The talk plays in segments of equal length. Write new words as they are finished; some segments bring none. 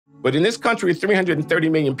But in this country of 330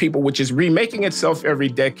 million people, which is remaking itself every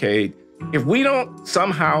decade, if we don't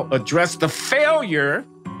somehow address the failure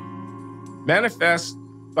manifest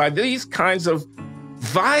by these kinds of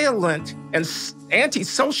violent and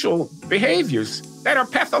antisocial behaviors that are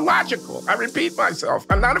pathological, I repeat myself,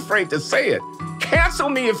 I'm not afraid to say it. Cancel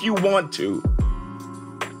me if you want to.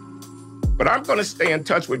 But I'm going to stay in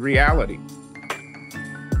touch with reality.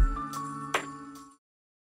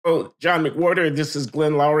 Oh, John McWhorter, this is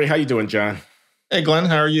Glenn Loury. How you doing, John? Hey, Glenn,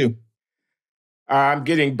 how are you? I'm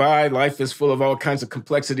getting by. Life is full of all kinds of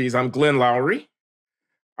complexities. I'm Glenn Loury.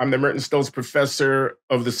 I'm the Merton Stoltz Professor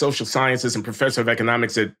of the Social Sciences and Professor of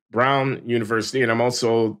Economics at Brown University, and I'm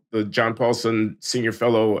also the John Paulson Senior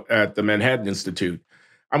Fellow at the Manhattan Institute.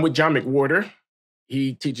 I'm with John McWhorter.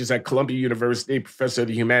 He teaches at Columbia University, Professor of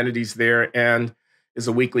the Humanities there, and is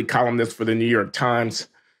a weekly columnist for the New York Times,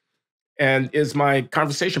 and is my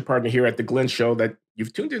conversation partner here at The Glenn Show. That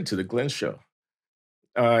you've tuned into The Glenn Show.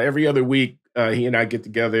 Every other week, he and I get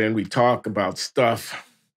together and we talk about stuff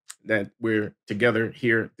that we're together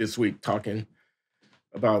here this week talking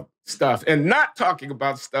about stuff and not talking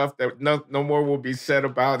about stuff that no more will be said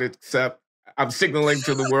about it, except I'm signaling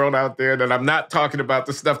to the world out there that I'm not talking about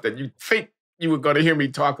the stuff that you think you were going to hear me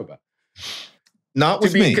talk about. Not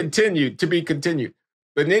with me. To be continued.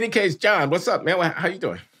 But in any case, John, what's up, man? How you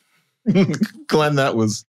doing? Glenn, that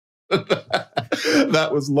was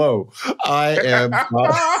low. I am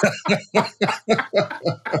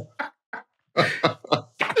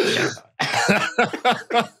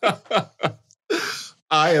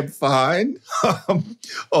I am fine.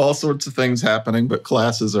 All sorts of things happening, but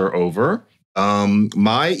classes are over.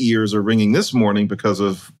 My ears are ringing this morning because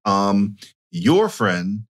of your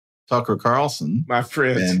friend, Tucker Carlson. My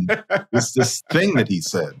friend. And this thing that he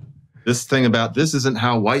said. This thing about this isn't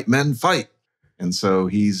how white men fight. And so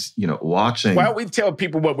he's, watching. Why don't we tell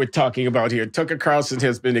people what we're talking about here? Tucker Carlson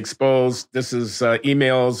has been exposed. This is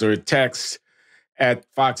emails or texts at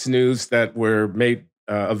Fox News that were made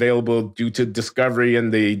available due to discovery in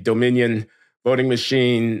the Dominion voting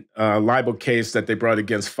machine libel case that they brought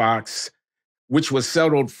against Fox, which was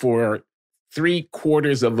settled for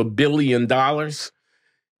 $750 million.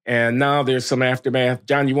 And now there's some aftermath.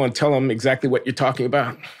 John, you want to tell them exactly what you're talking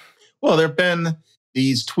about? Well, there have been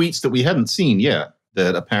these tweets that we hadn't seen yet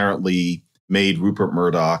that apparently made Rupert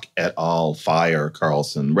Murdoch et al. Fire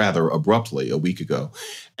Carlson rather abruptly a week ago.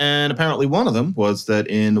 And apparently one of them was that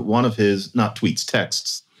in one of his, not tweets,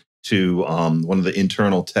 texts to one of the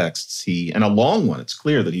internal texts, and a long one, it's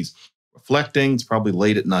clear that he's reflecting, it's probably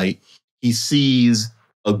late at night, he sees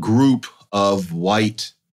a group of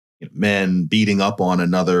white men beating up on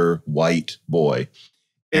another white boy.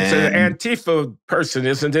 It's an Antifa person,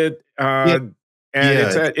 isn't it?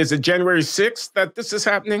 Is it January 6th that this is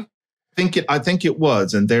happening? I think it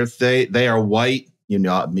was, and they are white.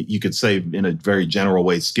 You could say in a very general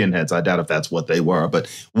way, skinheads. I doubt if that's what they were, but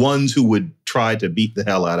ones who would try to beat the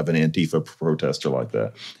hell out of an Antifa protester like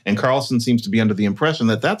that. And Carlson seems to be under the impression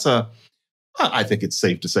that I think it's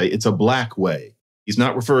safe to say it's a black way. He's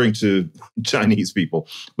not referring to Chinese people,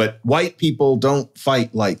 but white people don't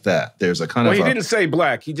fight like that. There's a kind of... Well, he didn't say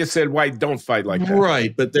black. He just said white don't fight like that.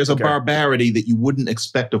 Right, but there's a barbarity that you wouldn't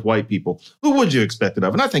expect of white people. Who would you expect it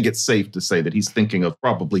of? And I think it's safe to say that he's thinking of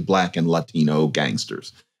probably black and Latino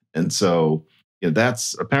gangsters. And so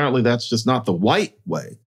that's just not the white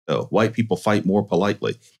way. So white people fight more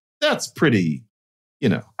politely. That's pretty...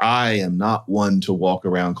 I am not one to walk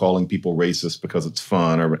around calling people racist because it's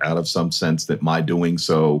fun or out of some sense that my doing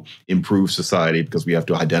so improves society because we have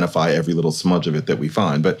to identify every little smudge of it that we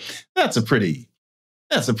find. But that's a pretty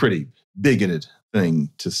bigoted thing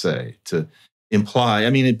to say, to imply. I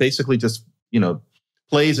mean, it basically just,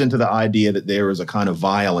 plays into the idea that there is a kind of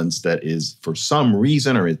violence that is for some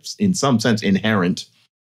reason or it's in some sense inherent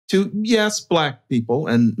to, yes, black people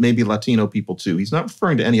and maybe Latino people too. He's not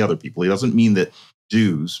referring to any other people. He doesn't mean that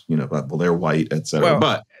Jews, they're white, et cetera.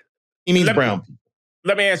 But he means brown people.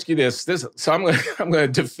 Let me ask you this. So I'm going to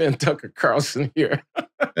defend Tucker Carlson here.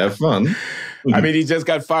 Have fun. I mean, he just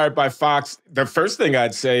got fired by Fox. The first thing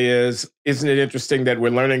I'd say is, isn't it interesting that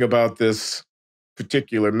we're learning about this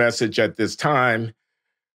particular message at this time?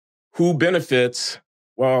 Who benefits?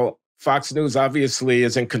 Well, Fox News obviously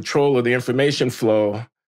is in control of the information flow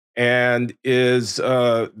and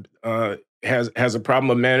has a problem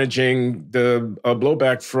of managing the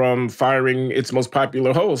blowback from firing its most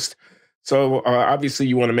popular host. So obviously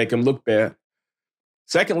you want to make him look bad.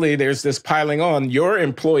 Secondly, there's this piling on. Your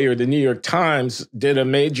employer, the New York Times, did a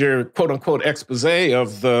major quote unquote expose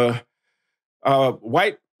of the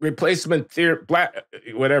white replacement theory,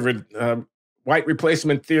 white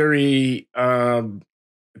replacement theory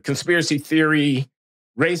conspiracy theory,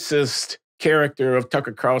 racist character of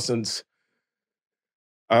Tucker Carlson's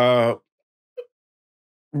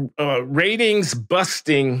ratings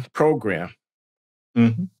busting program.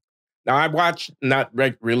 Mm-hmm. Now, I watch, not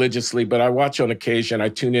religiously, but I watch on occasion. I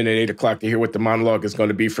tune in at 8 o'clock to hear what the monologue is going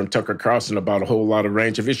to be from Tucker Carlson about a whole lot of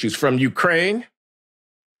range of issues. From Ukraine,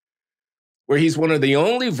 where he's one of the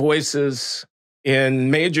only voices in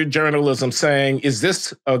major journalism saying, is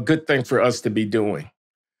this a good thing for us to be doing?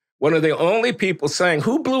 One of the only people saying,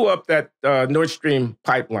 who blew up that Nord Stream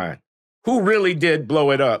pipeline? Who really did blow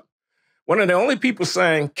it up? One of the only people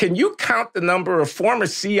saying, can you count the number of former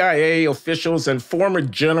CIA officials and former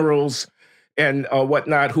generals and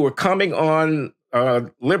whatnot who are coming on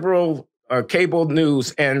liberal cable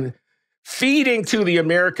news and feeding to the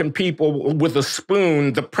American people with a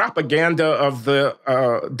spoon the propaganda of the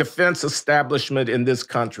defense establishment in this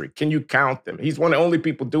country? Can you count them? He's one of the only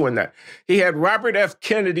people doing that. He had Robert F.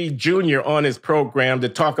 Kennedy Jr. on his program to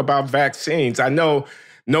talk about vaccines. I know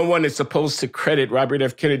no one is supposed to credit Robert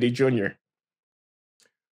F. Kennedy Jr.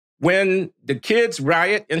 When the kids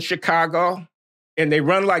riot in Chicago and they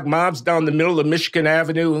run like mobs down the middle of Michigan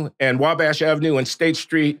Avenue and Wabash Avenue and State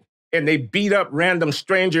Street, and they beat up random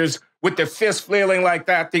strangers with their fists flailing like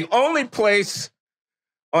that, the only place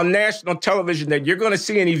on national television that you're going to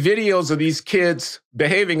see any videos of these kids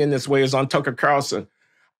behaving in this way is on Tucker Carlson.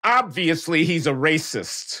 Obviously, he's a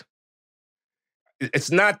racist.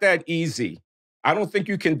 It's not that easy. I don't think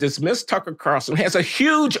you can dismiss Tucker Carlson. He has a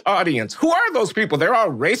huge audience. Who are those people? They're all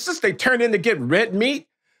racist. They turn in to get red meat.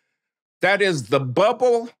 That is the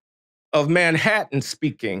bubble of Manhattan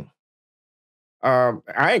speaking. I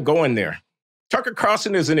ain't going there. Tucker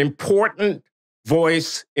Carlson is an important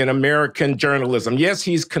voice in American journalism. Yes,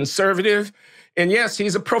 he's conservative. And yes,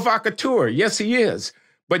 he's a provocateur. Yes, he is.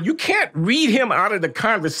 But you can't read him out of the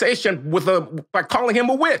conversation by calling him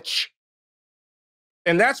a witch.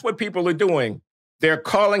 And that's what people are doing. They're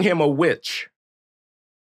calling him a witch.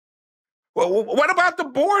 Well, what about the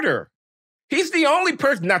border? He's the only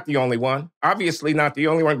person, not the only one, obviously not the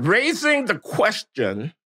only one, raising the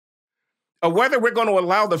question of whether we're going to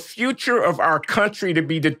allow the future of our country to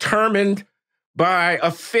be determined by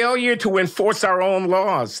a failure to enforce our own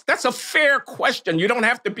laws. That's a fair question. You don't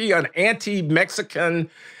have to be an anti-Mexican,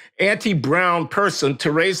 anti-brown person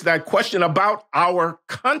to raise that question about our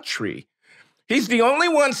country. He's the only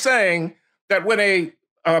one saying that when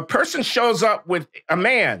a person shows up with a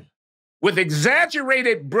man with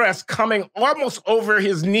exaggerated breasts coming almost over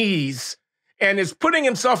his knees and is putting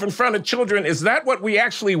himself in front of children, is that what we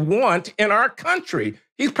actually want in our country?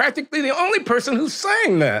 He's practically the only person who's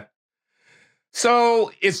saying that.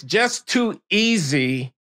 So it's just too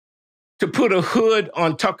easy to put a hood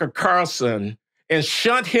on Tucker Carlson and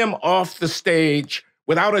shunt him off the stage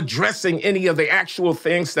without addressing any of the actual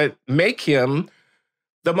things that make him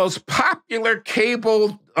the most popular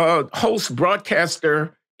cable host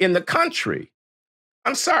broadcaster in the country.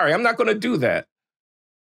 I'm sorry, I'm not going to do that.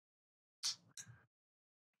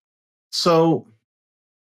 So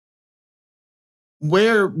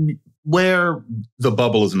where the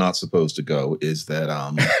bubble is not supposed to go is that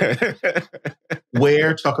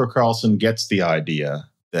where Tucker Carlson gets the idea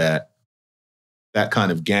that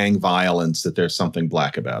kind of gang violence, that there's something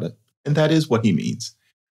black about it, and that is what he means.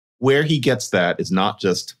 Where he gets that is not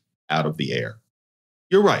just out of the air.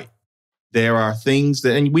 You're right. There are things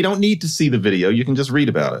that, and we don't need to see the video. You can just read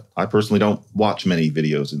about it. I personally don't watch many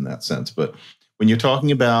videos in that sense. But when you're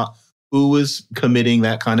talking about who is committing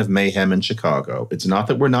that kind of mayhem in Chicago, it's not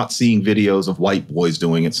that we're not seeing videos of white boys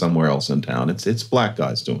doing it somewhere else in town. It's black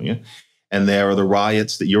guys doing it. And there are the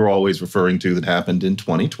riots that you're always referring to that happened in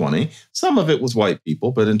 2020. Some of it was white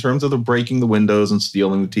people, but in terms of the breaking the windows and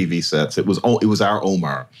stealing the TV sets, it was our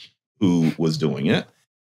Omar who was doing it.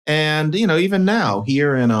 And, you know, even now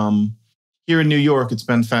here in New York, it's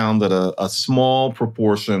been found that a small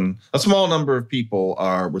number of people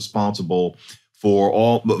are responsible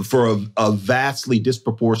for a vastly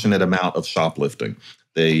disproportionate amount of shoplifting.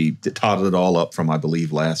 They totted it all up from, I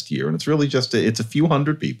believe, last year. And it's really just, it's a few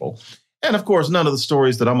hundred people. And of course, none of the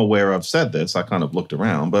stories that I'm aware of said this. I kind of looked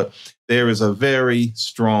around, but there is a very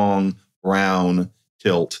strong brown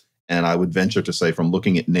tilt. And I would venture to say, from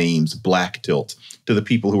looking at names, black tilt to the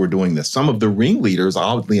people who are doing this. Some of the ringleaders,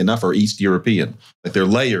 oddly enough, are East European. Like, they're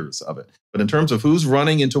layers of it. But in terms of who's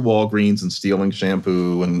running into Walgreens and stealing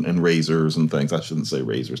shampoo and razors and things, I shouldn't say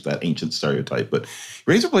razors, that ancient stereotype, but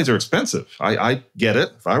razor blades are expensive. I get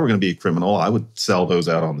it. If I were going to be a criminal, I would sell those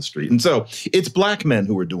out on the street. And so it's black men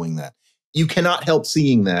who are doing that. you cannot help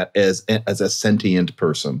seeing that as a sentient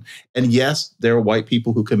person. And yes, there are white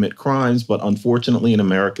people who commit crimes, but unfortunately in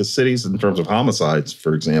America's cities, in terms of homicides,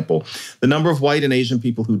 for example, the number of white and Asian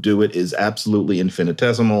people who do it is absolutely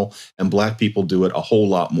infinitesimal, and black people do it a whole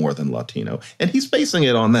lot more than Latino. And he's basing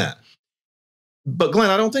it on that. But Glenn,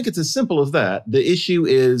 I don't think it's as simple as that. The issue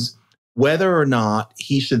is whether or not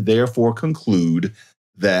he should therefore conclude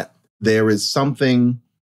that there is something.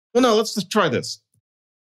 Well, no, let's just try this.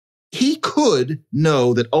 He could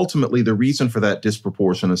know that ultimately the reason for that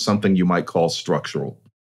disproportion is something you might call structural.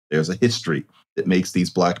 There's a history that makes these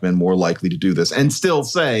black men more likely to do this, and still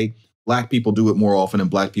say black people do it more often and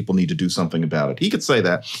black people need to do something about it. He could say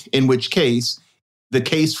that, in which case the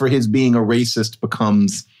case for his being a racist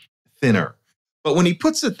becomes thinner. But when he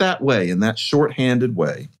puts it that way, in that shorthanded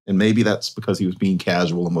way, and maybe that's because he was being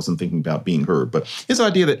casual and wasn't thinking about being heard, but his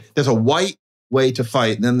idea that there's a white way to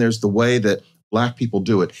fight and then there's the way that black people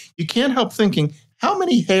do it, you can't help thinking, how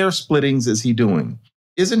many hair splittings is he doing?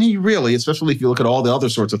 Isn't he really, especially if you look at all the other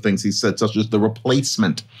sorts of things he said, such as the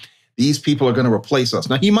replacement. These people are going to replace us.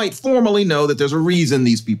 Now, he might formally know that there's a reason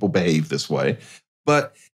these people behave this way.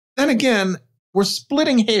 But then again, we're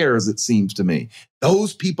splitting hairs, it seems to me.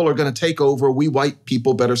 Those people are going to take over. We white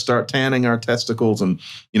people better start tanning our testicles and,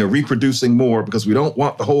 reproducing more because we don't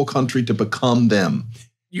want the whole country to become them.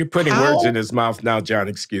 You're putting words in his mouth now, John.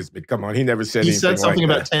 Excuse me. Come on. He never said anything. He said something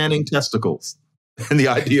like about tanning testicles. And the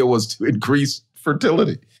idea was to increase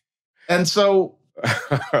fertility. And so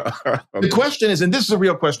the question is, and this is a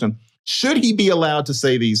real question, should he be allowed to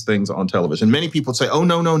say these things on television? Many people say, oh,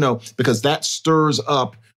 no, because that stirs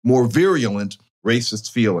up more virulent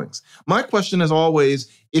racist feelings. My question is always,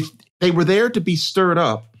 if they were there to be stirred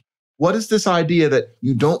up, what is this idea that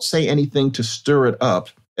you don't say anything to stir it up,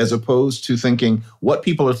 as opposed to thinking what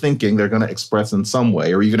people are thinking they're going to express in some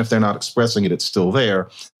way, or even if they're not expressing it, it's still there.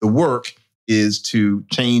 The work is to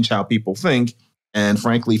change how people think, and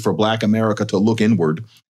frankly, for Black America to look inward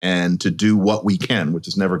and to do what we can, which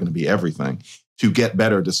is never going to be everything, to get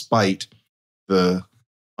better despite the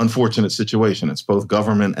unfortunate situation. It's both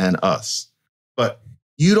government and us. But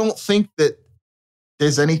you don't think that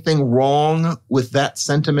there's anything wrong with that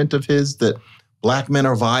sentiment of his, that black men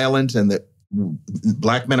are violent and that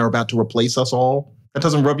black men are about to replace us all? That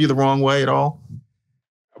doesn't rub you the wrong way at all?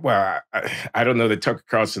 Well, I don't know that Tucker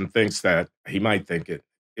Carlson thinks that. He might think it.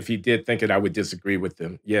 If he did think it, I would disagree with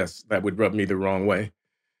him. Yes, that would rub me the wrong way.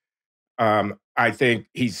 I think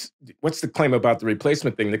what's the claim about the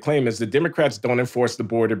replacement thing? The claim is the Democrats don't enforce the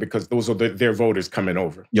border because those are their voters coming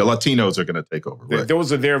over. Yeah, Latinos are going to take over. Right?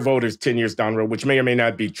 Those are their voters 10 years down the road, which may or may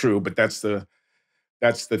not be true, but that's the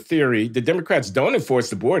theory. The Democrats don't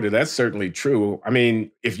enforce the border. That's certainly true. I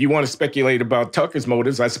mean, if you want to speculate about Tucker's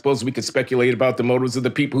motives, I suppose we could speculate about the motives of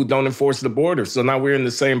the people who don't enforce the border. So now we're in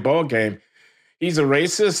the same ballgame. He's a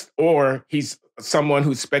racist, or he's someone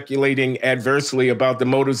who's speculating adversely about the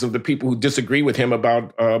motives of the people who disagree with him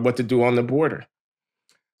about what to do on the border.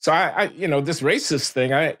 So this racist thing,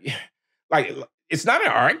 it's not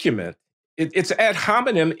an argument. It's ad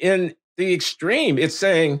hominem in the extreme. It's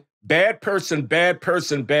saying bad person, bad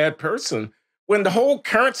person, bad person, when the whole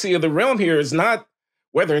currency of the realm here is not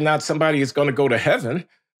whether or not somebody is going to go to heaven.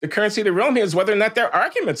 The currency of the realm here is whether or not their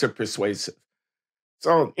arguments are persuasive.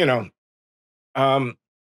 So,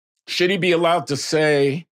 should he be allowed to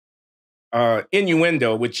say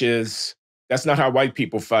innuendo, which is, that's not how white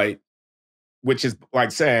people fight, which is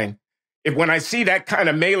like saying, when I see that kind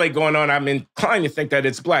of melee going on, I'm inclined to think that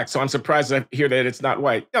it's black. So I'm surprised to hear that it's not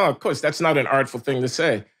white. No, of course, that's not an artful thing to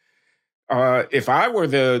say. If I were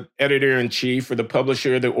the editor-in-chief or the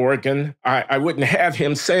publisher of the organ, I wouldn't have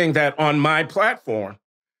him saying that on my platform.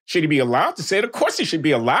 Should he be allowed to say it? Of course he should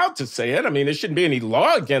be allowed to say it. I mean, there shouldn't be any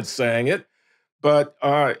law against saying it. But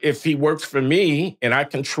if he works for me and I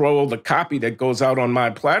control the copy that goes out on my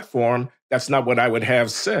platform, that's not what I would have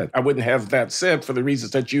said. I wouldn't have that said for the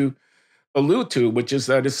reasons that you allude to, which is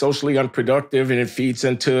that it's socially unproductive and it feeds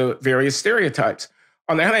into various stereotypes.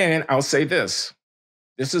 On the other hand, I'll say this.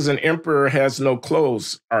 This is an emperor has no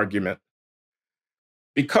clothes argument.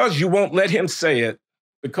 Because you won't let him say it,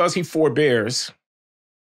 because he forbears,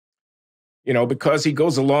 because he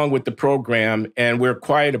goes along with the program and we're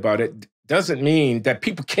quiet about it, doesn't mean that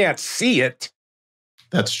people can't see it.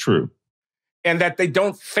 That's true. And that they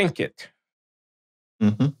don't think it.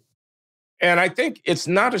 Mm-hmm. And I think it's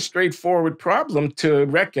not a straightforward problem to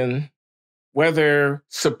reckon whether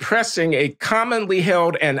suppressing a commonly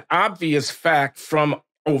held and obvious fact from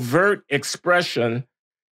overt expression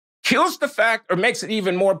kills the fact or makes it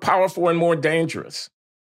even more powerful and more dangerous.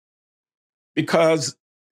 Because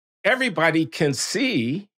everybody can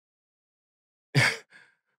see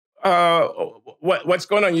uh, what's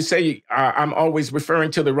going on? You say I'm always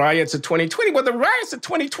referring to the riots of 2020. Well, the riots of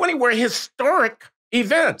 2020 were historic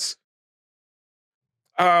events.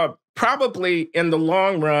 Probably in the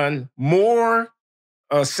long run, more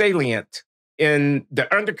salient in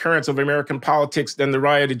the undercurrents of American politics than the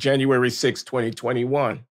riot of January 6,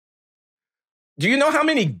 2021. Do you know how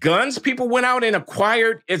many guns people went out and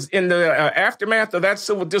acquired in the aftermath of that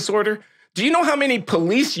civil disorder? Do you know how many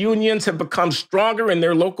police unions have become stronger in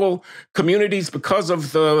their local communities because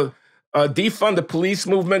of the defund the police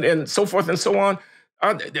movement and so forth and so on?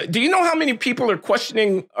 Do you know how many people are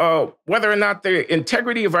questioning whether or not the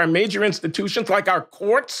integrity of our major institutions, like our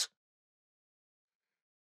courts,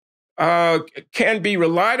 can be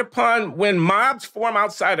relied upon when mobs form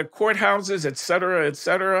outside of courthouses, et cetera, et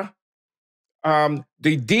cetera? The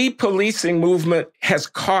depolicing movement has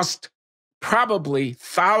cost probably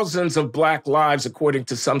thousands of Black lives, according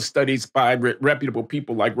to some studies by reputable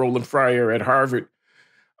people like Roland Fryer at Harvard,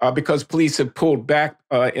 because police have pulled back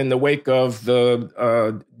in the wake of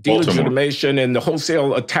the delegitimation and the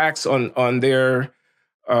wholesale attacks on their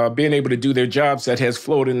being able to do their jobs that has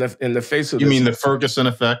flowed in the face of this. You mean the Ferguson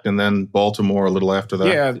effect and then Baltimore a little after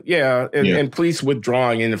that? Yeah. And police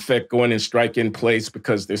withdrawing, in effect, going and strike in place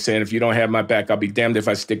because they're saying, if you don't have my back, I'll be damned if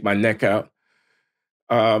I stick my neck out.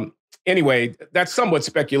 Anyway, that's somewhat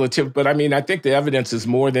speculative, but I mean, I think the evidence is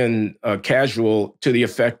more than casual to the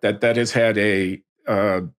effect that that has had a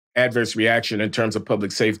adverse reaction in terms of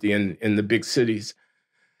public safety in the big cities.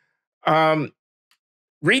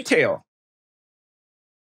 Retail.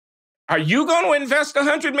 Are you going to invest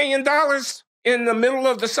 $100 million in the middle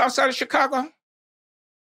of the south side of Chicago?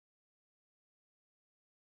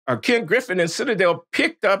 Ken Griffin and Citadel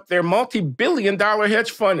picked up their multi-billion-dollar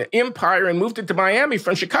hedge fund empire and moved it to Miami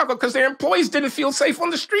from Chicago because their employees didn't feel safe on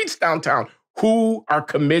the streets downtown. Who are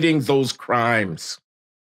committing those crimes?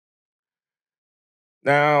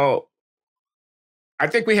 Now, I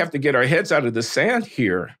think we have to get our heads out of the sand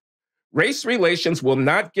here. Race relations will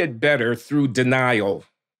not get better through denial.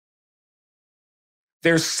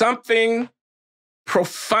 There's something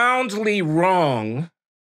profoundly wrong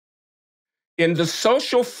in the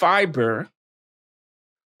social fiber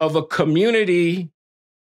of a community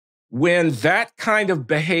when that kind of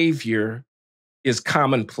behavior is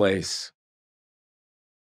commonplace.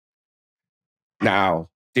 Now,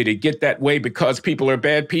 did it get that way because people are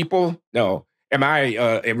bad people? No. Am I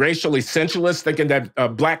a racial essentialist thinking that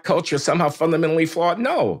Black culture is somehow fundamentally flawed?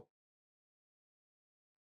 No.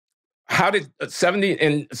 How did 7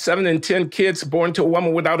 in 10 kids born to a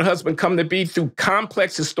woman without a husband come to be? Through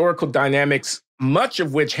complex historical dynamics, much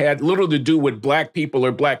of which had little to do with Black people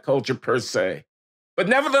or Black culture per se. But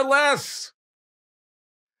nevertheless,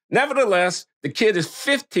 the kid is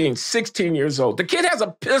 15, 16 years old. The kid has a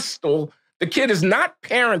pistol. The kid is not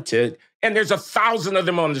parented, and there's 1,000 of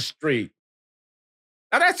them on the street.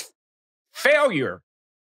 Now that's failure.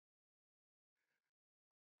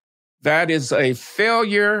 That is a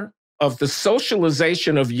failure of the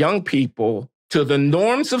socialization of young people to the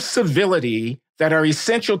norms of civility that are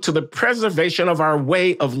essential to the preservation of our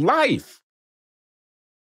way of life.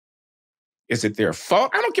 Is it their fault?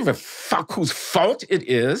 I don't give a fuck whose fault it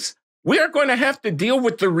is. We are going to have to deal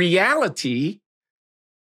with the reality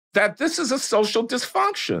that this is a social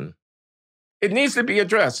dysfunction. It needs to be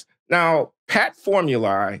addressed. Now, pat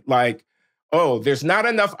formulae like, oh, there's not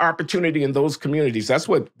enough opportunity in those communities. That's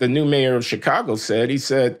what the new mayor of Chicago said. He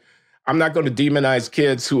said, I'm not going to demonize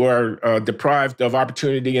kids who are deprived of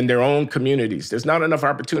opportunity in their own communities. There's not enough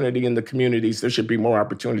opportunity in the communities. There should be more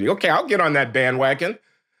opportunity. Okay, I'll get on that bandwagon.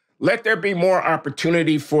 Let there be more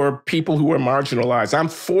opportunity for people who are marginalized. I'm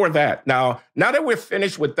for that. Now that we're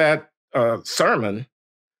finished with that sermon,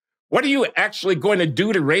 what are you actually going to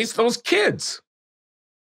do to raise those kids?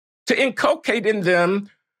 To inculcate in them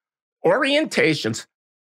orientations,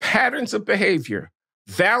 patterns of behavior,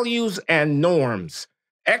 values and norms,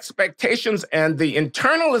 expectations, and the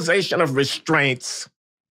internalization of restraints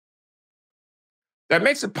that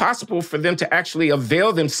makes it possible for them to actually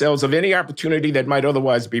avail themselves of any opportunity that might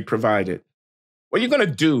otherwise be provided. What are you going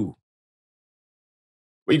to do?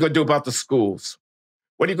 What are you going to do about the schools?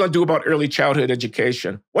 What are you going to do about early childhood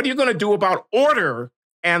education? What are you going to do about order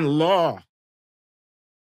and law?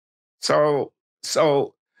 So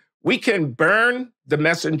we can burn the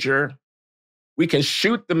messenger. We can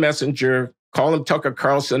shoot the messenger, call him Tucker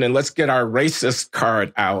Carlson, and let's get our racist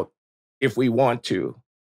card out if we want to.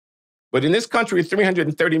 But in this country of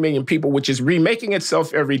 330 million people, which is remaking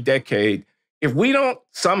itself every decade, if we don't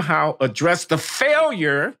somehow address the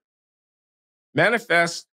failure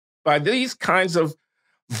manifest by these kinds of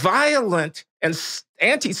violent and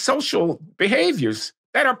antisocial behaviors,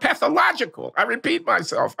 that are pathological. I repeat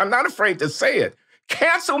myself. I'm not afraid to say it.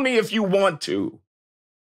 Cancel me if you want to.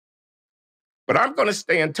 But I'm going to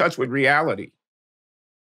stay in touch with reality.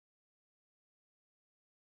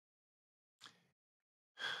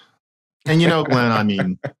 And Glenn, I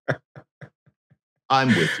mean, I'm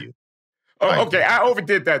with you. Oh, okay, I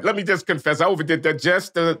overdid that. Let me just confess, I overdid that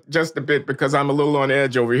just a bit because I'm a little on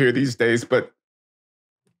edge over here these days. But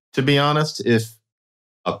to be honest, if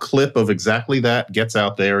a clip of exactly that gets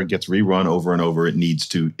out there and gets rerun over and over, it needs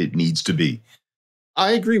to be.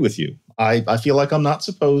 I agree with you. I feel like I'm not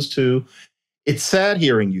supposed to. It's sad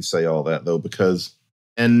hearing you say all that, though, because,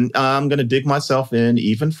 and I'm going to dig myself in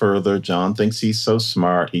even further. John thinks he's so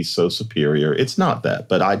smart. He's so superior. It's not that.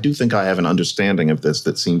 But I do think I have an understanding of this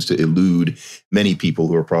that seems to elude many people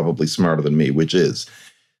who are probably smarter than me, which is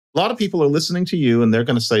a lot of people are listening to you and they're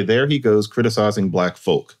going to say, there he goes criticizing black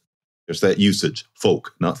folk. There's that usage,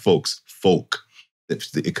 folk, not folks, folk.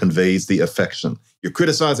 It conveys the affection. You're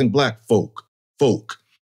criticizing black folk,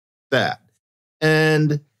 that.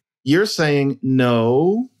 And you're saying,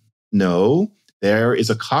 no, there is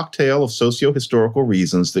a cocktail of socio-historical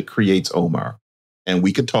reasons that creates Omar. And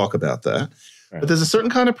we could talk about that. Right. But there's a certain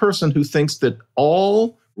kind of person who thinks that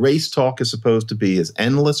all race talk is supposed to be is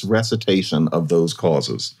endless recitation of those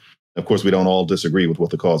causes. Of course, we don't all disagree with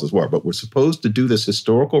what the causes were, but we're supposed to do this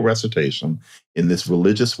historical recitation in this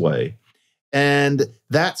religious way. And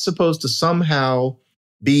that's supposed to somehow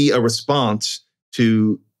be a response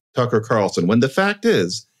to Tucker Carlson, when the fact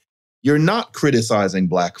is, you're not criticizing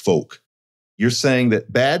black folk. You're saying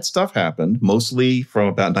that bad stuff happened, mostly from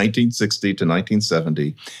about 1960 to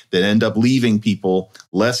 1970, that end up leaving people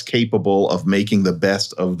less capable of making the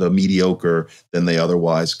best of the mediocre than they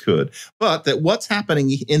otherwise could. But that what's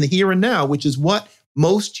happening in the here and now, which is what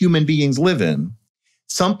most human beings live in,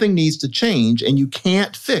 something needs to change, and you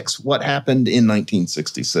can't fix what happened in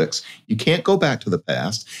 1966. You can't go back to the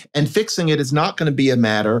past, and fixing it is not going to be a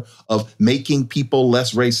matter of making people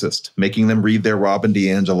less racist, making them read their Robin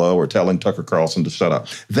DiAngelo or telling Tucker Carlson to shut up.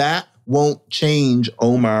 That won't change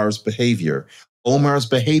Omar's behavior. Omar's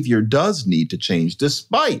behavior does need to change,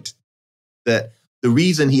 despite that the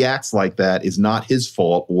reason he acts like that is not his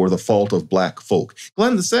fault or the fault of black folk.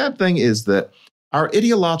 Glenn, the sad thing is that our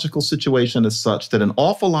ideological situation is such that an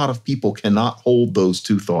awful lot of people cannot hold those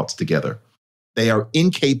two thoughts together. They are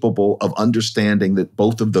incapable of understanding that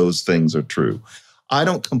both of those things are true. I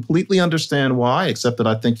don't completely understand why, except that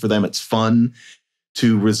I think for them it's fun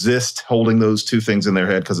to resist holding those two things in their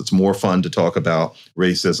head because it's more fun to talk about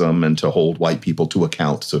racism and to hold white people to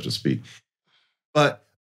account, so to speak. But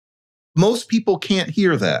most people can't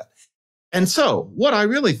hear that. And so what I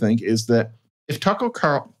really think is that if Tucker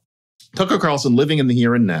Carlson, living in the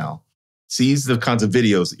here and now, sees the kinds of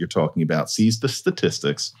videos that you're talking about, sees the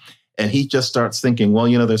statistics, and he just starts thinking, well,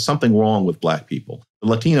 there's something wrong with black people. The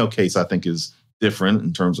Latino case, I think, is different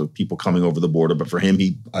in terms of people coming over the border. But for him,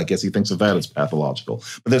 I guess he thinks of that as pathological.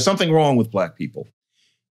 But there's something wrong with black people.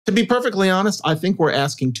 To be perfectly honest, I think we're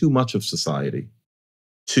asking too much of society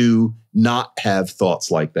to not have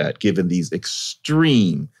thoughts like that, given these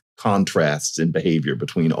extreme contrasts in behavior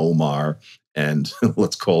between Omar and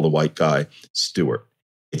let's call the white guy Stewart.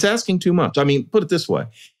 It's asking too much. I mean, put it this way.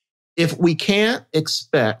 If we can't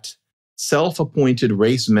expect self-appointed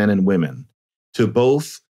race men and women to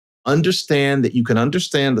both understand that you can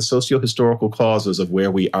understand the socio-historical causes of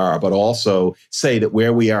where we are, but also say that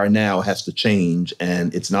where we are now has to change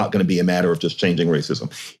and it's not going to be a matter of just changing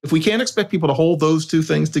racism. If we can't expect people to hold those two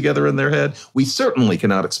things together in their head, we certainly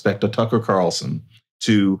cannot expect a Tucker Carlson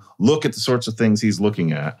to look at the sorts of things he's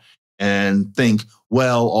looking at and think,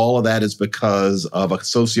 well, all of that is because of a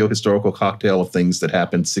socio-historical cocktail of things that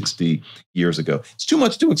happened 60 years ago. It's too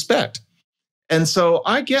much to expect. And so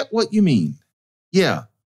I get what you mean. Yeah.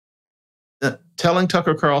 Telling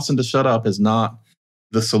Tucker Carlson to shut up is not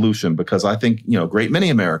the solution, because I think, a great many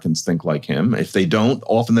Americans think like him. If they don't,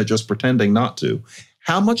 often they're just pretending not to.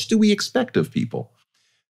 How much do we expect of people?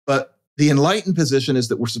 But the enlightened position is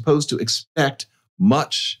that we're supposed to expect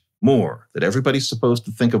much more, that everybody's supposed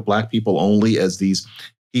to think of black people only as these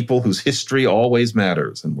people whose history always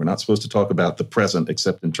matters. And we're not supposed to talk about the present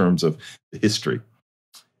except in terms of the history.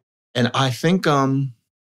 And I think, Glenn,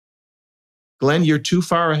 you're too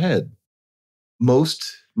far ahead.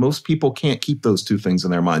 Most people can't keep those two things in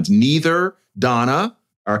their minds. Neither Donna,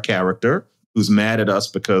 our character, who's mad at us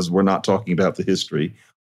because we're not talking about the history,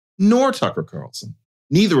 nor Tucker Carlson.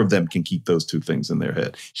 Neither of them can keep those two things in their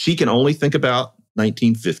head. She can only think about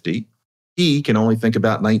 1950. He can only think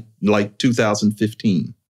about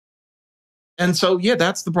 2015. And so, yeah,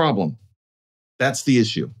 that's the problem. That's the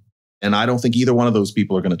issue. And I don't think either one of those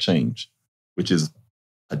people are going to change, which is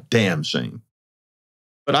A damn shame.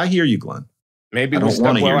 But I hear you, Glenn. Maybe we're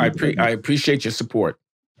stuck. Well, I appreciate your support.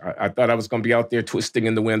 I thought I was going to be out there twisting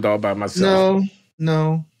in the wind all by myself.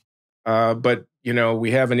 No. But,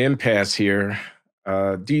 we have an impasse here.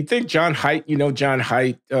 Do you think John Haidt, John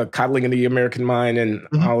Haidt, coddling in the American mind and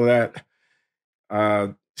all of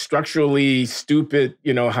that, structurally stupid,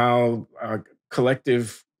 how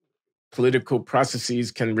collective political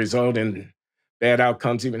processes can result in bad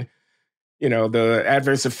outcomes, even the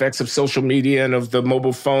adverse effects of social media and of the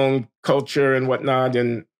mobile phone culture and whatnot.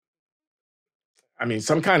 And I mean,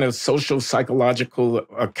 some kind of social psychological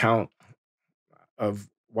account of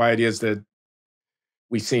why it is that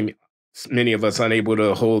we seem, many of us, unable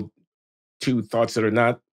to hold two thoughts that are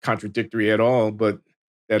not contradictory at all, but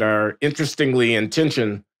that are interestingly in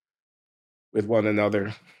tension with one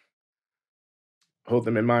another. Hold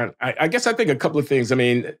them in mind. I guess I think a couple of things. I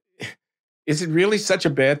mean, is it really such a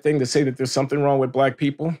bad thing to say that there's something wrong with Black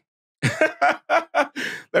people?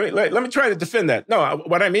 Let me try to defend that. No,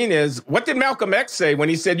 what I mean is, what did Malcolm X say when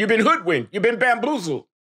he said, "You've been hoodwinked, you've been bamboozled,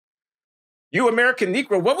 you American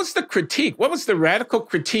Negro"? What was the critique? What was the radical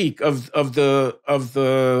critique of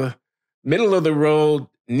the middle of the road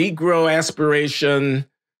Negro aspiration,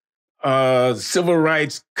 civil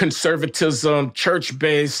rights, conservatism, church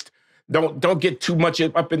based? Don't get too much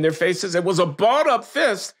up in their faces. It was a balled up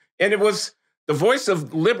fist. And it was the voice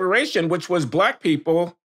of liberation, which was Black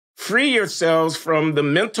people, free yourselves from the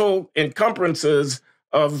mental encumbrances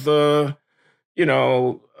of the,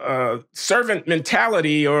 servant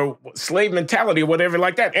mentality or slave mentality or whatever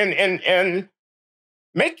like that, and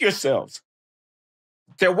make yourselves.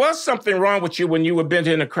 There was something wrong with you when you were bent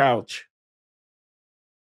in a crouch.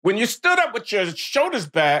 When you stood up with your shoulders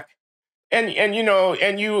back and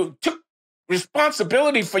you took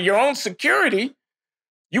responsibility for your own security,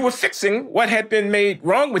 you were fixing what had been made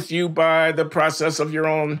wrong with you by the process of your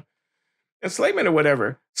own enslavement or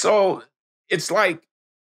whatever. So it's like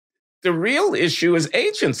the real issue is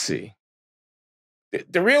agency.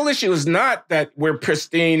 The real issue is not that we're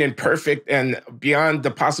pristine and perfect and beyond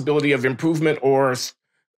the possibility of improvement or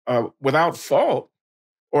without fault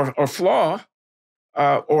or flaw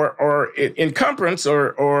or encumbrance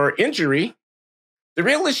or injury. The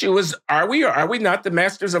real issue is, are we or are we not the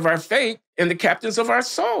masters of our fate and the captains of our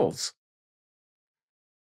souls?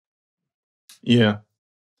 Yeah.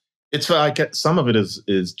 It's some of it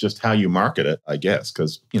is just how you market it, I guess,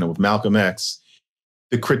 because, with Malcolm X,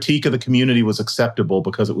 the critique of the community was acceptable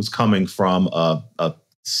because it was coming from a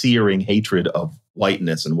searing hatred of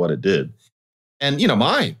whiteness and what it did. And,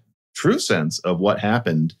 my true sense of what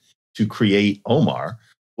happened to create Omar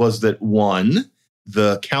was that, one,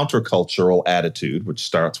 the countercultural attitude, which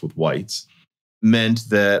starts with whites, meant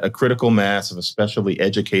that a critical mass of especially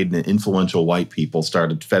educated and influential white people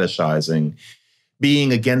started fetishizing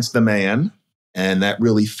being against the man. And that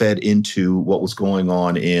really fed into what was going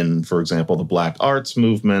on in, for example, the Black arts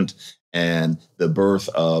movement and the birth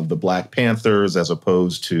of the Black Panthers, as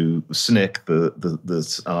opposed to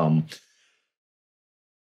SNCC,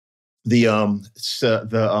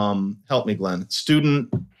 help me, Glenn,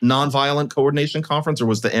 Student Nonviolent Coordination Conference, or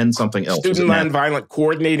was the N something else? Student Nonviolent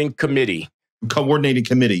Coordinating Committee. Coordinating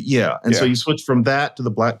Committee, yeah. And so you switch from that to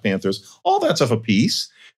the Black Panthers, all that's of a piece.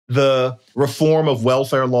 The reform of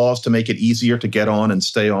welfare laws to make it easier to get on and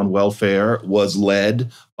stay on welfare was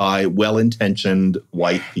led by well-intentioned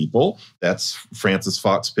white people. That's Francis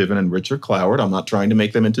Fox Piven and Richard Cloward. I'm not trying to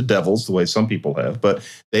make them into devils the way some people have, but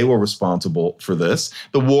they were responsible for this.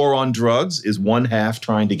 The war on drugs is one half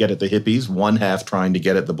trying to get at the hippies, one half trying to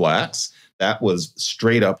get at the Blacks. That was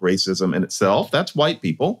straight up racism in itself. That's white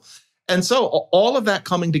people. And so all of that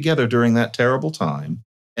coming together during that terrible time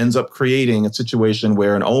ends up creating a situation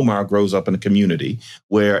where an Omar grows up in a community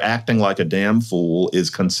where acting like a damn fool is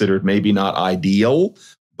considered maybe not ideal,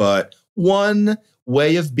 but one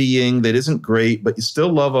way of being that isn't great, but you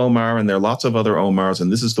still love Omar, and there are lots of other Omars, and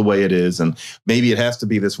this is the way it is, and maybe it has to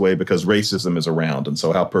be this way because racism is around, and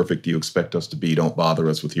so how perfect do you expect us to be? Don't bother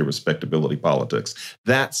us with your respectability politics.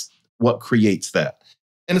 That's what creates that.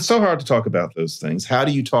 And it's so hard to talk about those things. How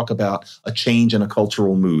do you talk about a change in a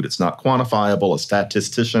cultural mood? It's not quantifiable. A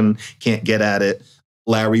statistician can't get at it.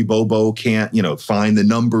 Larry Bobo can't, find the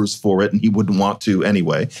numbers for it, and he wouldn't want to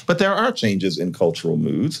anyway. But there are changes in cultural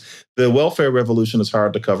moods. The welfare revolution is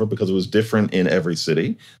hard to cover because it was different in every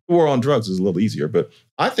city. The war on drugs is a little easier, but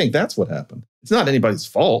I think that's what happened. It's not anybody's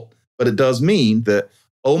fault, but it does mean that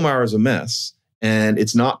Omar is a mess, and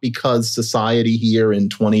it's not because society here in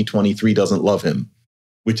 2023 doesn't love him,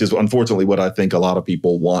 which is unfortunately what I think a lot of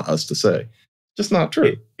people want us to say. Just not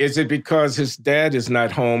true. Is it because his dad is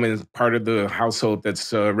not home and part of the household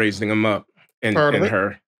that's raising him up? Part of in it.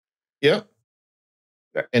 her. Yep.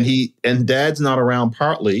 And Dad's not around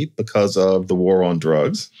partly because of the war on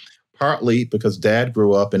drugs, partly because Dad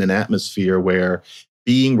grew up in an atmosphere where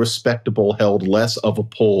being respectable held less of a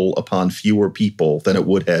pull upon fewer people than it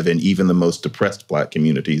would have in even the most depressed Black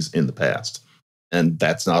communities in the past. And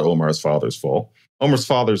that's not Omar's father's fault. Omar's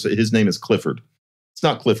father's, his name is Clifford. It's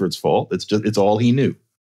not Clifford's fault. It's all he knew.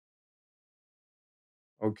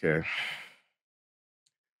 Okay.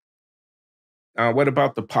 What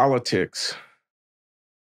about the politics?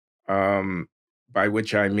 By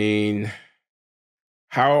which I mean,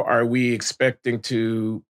 how are we expecting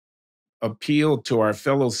to appeal to our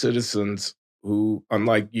fellow citizens who,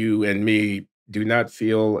 unlike you and me, do not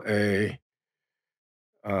feel a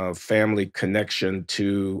family connection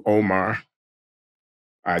to Omar?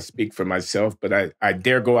 I speak for myself, but I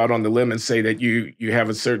dare go out on the limb and say that you have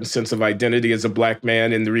a certain sense of identity as a Black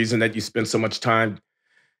man, and the reason that you spend so much time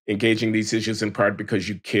engaging these issues in part because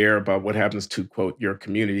you care about what happens to, quote, your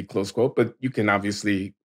community, close quote. But you can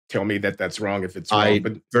obviously tell me that that's wrong if it's wrong. I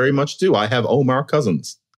But very much do. I have Omar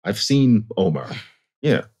cousins. I've seen Omar.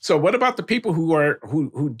 Yeah. so what about the people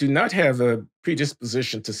who do not have a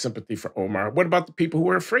predisposition to sympathy for Omar? What about the people who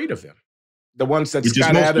are afraid of him? The ones that Which is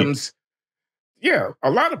Scott most Adams, yeah, a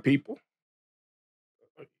lot of people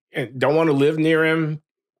and don't want to live near him,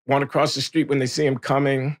 want to cross the street when they see him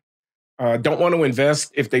coming, don't want to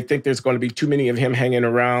invest if they think there's going to be too many of him hanging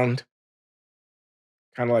around,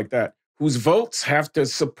 kind of like that, whose votes have to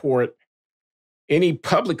support any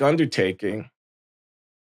public undertaking.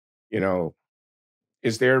 You know,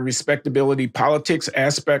 is there a respectability politics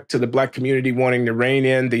aspect to the Black community wanting to rein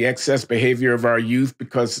in the excess behavior of our youth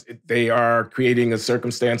because they are creating a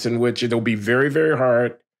circumstance in which it'll be very, very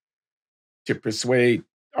hard to persuade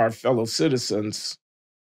our fellow citizens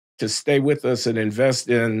to stay with us and invest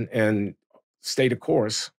in and stay the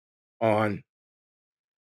course on.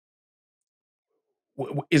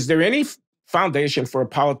 Is there any foundation for a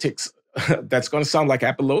politics that's going to sound like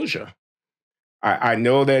apologia? I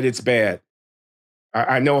know that it's bad.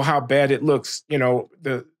 I know how bad it looks. You know,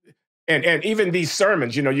 and even these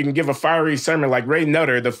sermons. You know, you can give a fiery sermon like Ray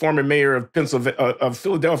Nutter, the former mayor of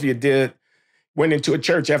Philadelphia, did. Went into a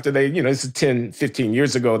church after they, you know, this is 10, 15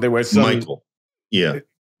 years ago. There was some Michael. Yeah.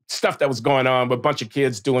 stuff that was going on, but a bunch of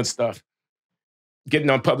kids doing stuff, getting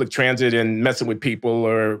on public transit and messing with people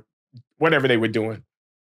or whatever they were doing.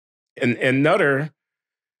 And Nutter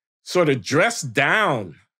sort of dressed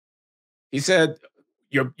down. He said,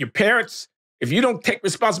 your parents, if you don't take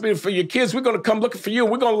responsibility for your kids, we're going to come looking for you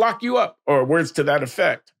and we're going to lock you up, or words to that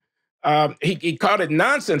effect. He called it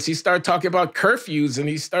nonsense. He started talking about curfews and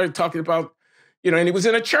he started talking about, you know, and he was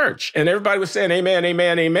in a church and everybody was saying, amen,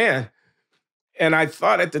 amen, amen. And I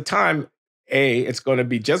thought at the time, A, it's going to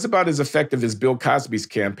be just about as effective as Bill Cosby's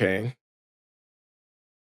campaign.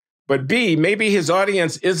 But B, maybe his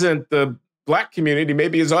audience isn't the Black community.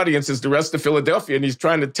 Maybe his audience is the rest of Philadelphia. And he's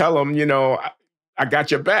trying to tell them, you know, I got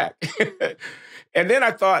your back. And then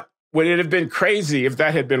I thought, would it have been crazy if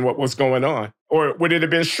that had been what was going on? Or would it have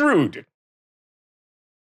been shrewd?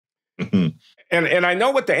 Mm-hmm. And I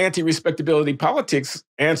know what the anti-respectability politics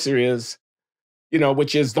answer is, you know,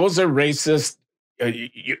 which is those are racist.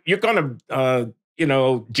 You're going to, you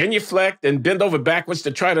know, genuflect and bend over backwards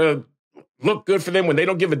to try to look good for them when they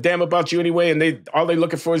don't give a damn about you anyway, and all they're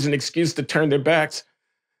looking for is an excuse to turn their backs,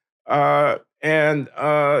 and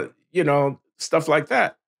you know, stuff like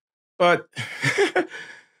that. But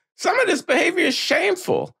some of this behavior is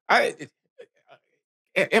shameful. Am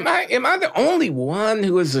I the only one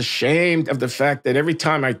who is ashamed of the fact that every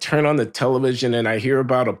time I turn on the television and I hear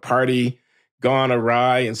about a party gone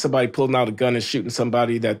awry and somebody pulling out a gun and shooting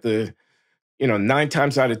somebody, that the, you know, 9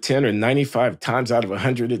 times out of 10 or 95 times out of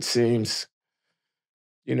 100, it seems,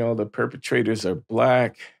 you know, the perpetrators are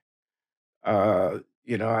Black. You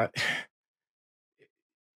know,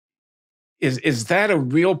 is that a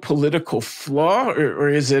real political flaw, or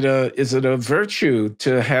is it a virtue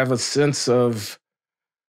to have a sense of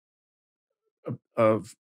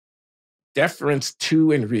deference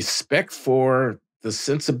to and respect for the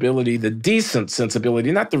sensibility, the decent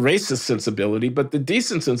sensibility, not the racist sensibility, but the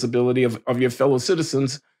decent sensibility of your fellow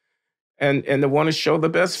citizens, and to want to show the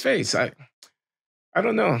best face? I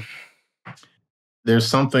don't know. There's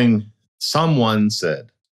something someone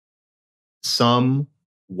said. Some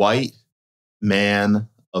white man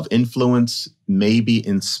of influence, maybe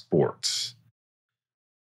in sports.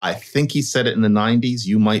 I think he said it in the 90s.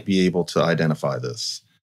 You might be able to identify this.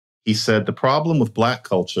 He said, the problem with Black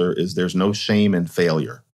culture is there's no shame in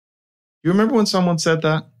failure. You remember when someone said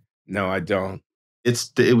that? No, I don't.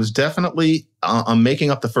 It was definitely, I'm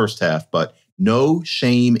making up the first half, but no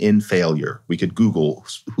shame in failure. We could Google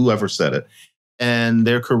whoever said it. And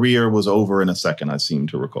their career was over in a second, I seem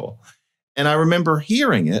to recall. And I remember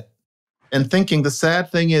hearing it and thinking the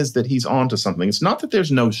sad thing is that he's onto something. It's not that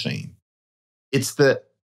there's no shame. It's that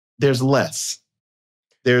there's less.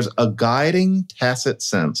 There's a guiding tacit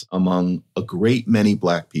sense among a great many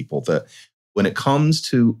Black people that when it comes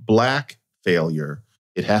to Black failure,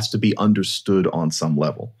 it has to be understood on some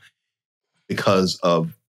level because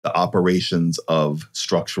of the operations of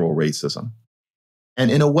structural racism.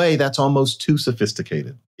 And in a way, that's almost too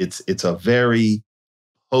sophisticated. It's a very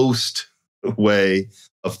post way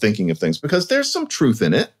of thinking of things because there's some truth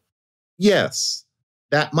in it. Yes,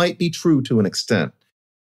 that might be true to an extent.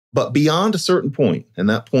 But beyond a certain point, and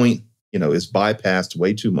that point, is bypassed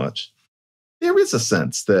way too much, there is a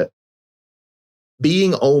sense that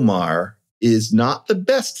being Omar is not the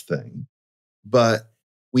best thing, but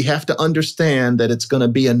we have to understand that it's going to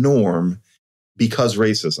be a norm because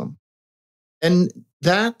racism. And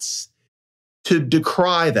that's to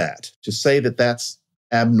decry that, to say that that's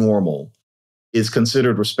abnormal is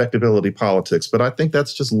considered respectability politics. But I think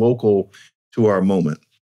that's just local to our moment.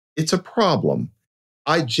 It's a problem.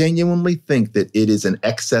 I genuinely think that it is an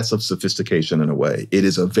excess of sophistication in a way. It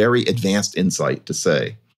is a very advanced insight to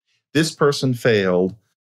say, this person failed,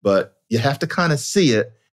 but you have to kind of see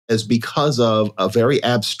it as because of a very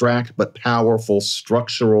abstract but powerful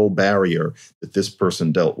structural barrier that this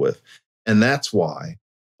person dealt with. And that's why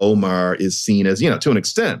Omar is seen as, to an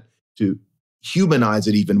extent, to humanize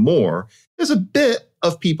it even more. There's a bit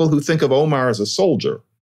of people who think of Omar as a soldier.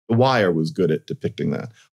 The Wire was good at depicting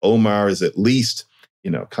that. Omar is at least,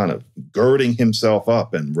 kind of girding himself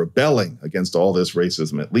up and rebelling against all this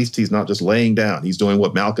racism. At least he's not just laying down. He's doing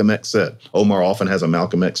what Malcolm X said. Omar often has a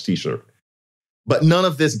Malcolm X t-shirt. But none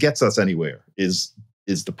of this gets us anywhere, is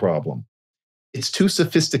the problem. It's too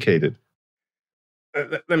sophisticated.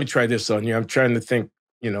 Let me try this on you. I'm trying to think,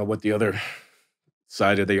 what the other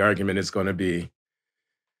side of the argument is going to be.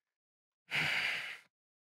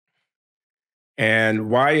 And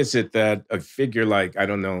why is it that a figure like, I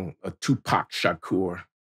don't know, a Tupac Shakur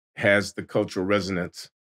has the cultural resonance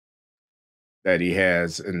that he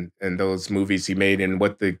has and those movies he made and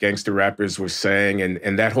what the gangster rappers were saying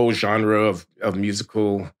and that whole genre of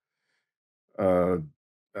musical,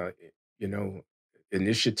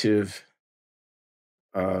 initiative,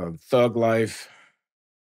 thug life,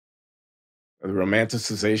 the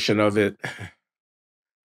romanticization of it,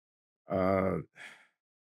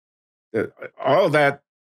 all that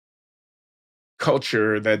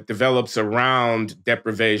culture that develops around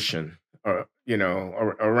deprivation, or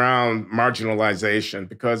around marginalization,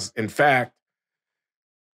 because in fact,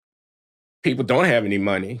 people don't have any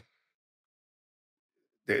money.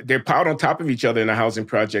 They're piled on top of each other in a housing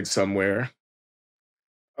project somewhere.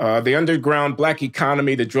 The underground Black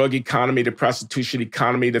economy, the drug economy, the prostitution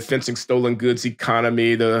economy, the fencing stolen goods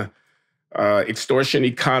economy, the extortion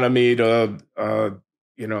economy,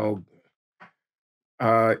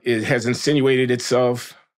 it has insinuated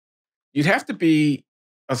itself. You'd have to be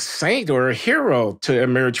a saint or a hero to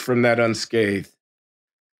emerge from that unscathed.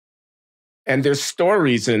 And there's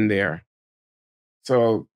stories in there.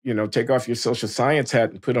 So, take off your social science hat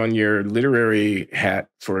and put on your literary hat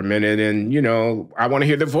for a minute. And, I want to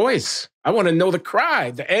hear the voice. I want to know the cry,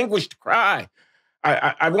 the anguished cry.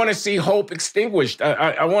 I want to see hope extinguished.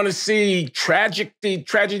 I want to see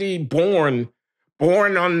tragedy born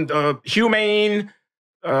on the humane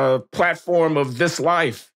platform of this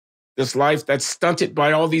life that's stunted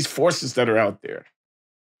by all these forces that are out there.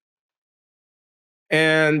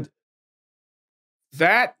 And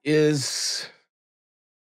that is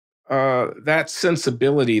that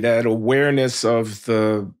sensibility, that awareness of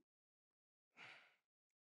the,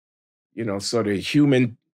 sort of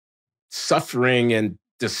human suffering and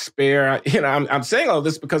despair. I'm saying all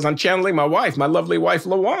this because I'm channeling my wife, my lovely wife,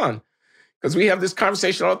 Lawan, because we have this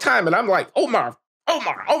conversation all the time. And I'm like, Omar.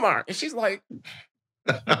 And she's like,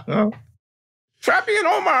 try being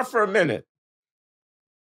Omar for a minute,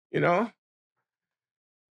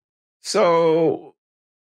 So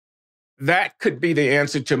that could be the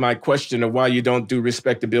answer to my question of why you don't do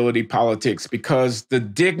respectability politics, because the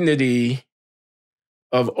dignity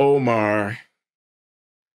of Omar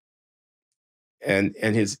and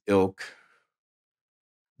his ilk,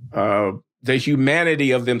 the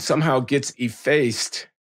humanity of them somehow gets effaced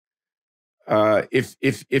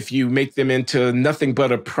if you make them into nothing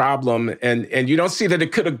but a problem, and you don't see that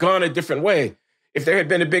it could have gone a different way. If there had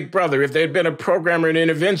been a big brother, if there had been a programmer in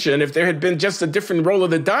intervention, if there had been just a different roll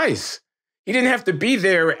of the dice. He didn't have to be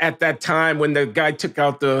there at that time when the guy took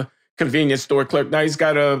out the convenience store clerk. Now he's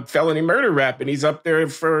got a felony murder rap and he's up there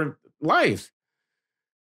for life.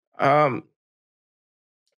 Um,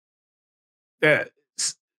 that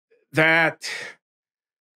that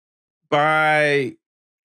by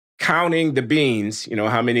counting the beans,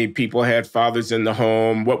 how many people had fathers in the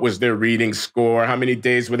home, what was their reading score, how many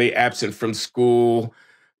days were they absent from school,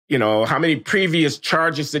 how many previous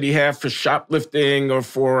charges did he have for shoplifting or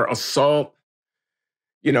for assault.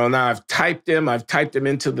 Now I've typed them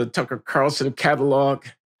into the Tucker Carlson catalog.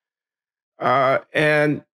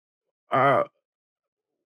 And,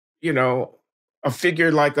 you know, a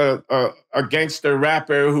figure like a gangster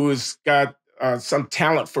rapper who's got some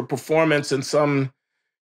talent for performance and some,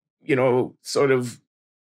 sort of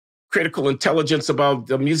critical intelligence about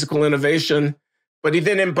the musical innovation, but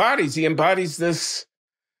he embodies this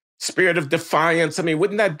spirit of defiance. I mean,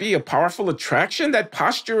 wouldn't that be a powerful attraction? That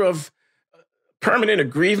posture of permanent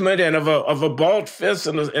aggrievement and of a bald fist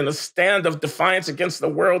and a stand of defiance against the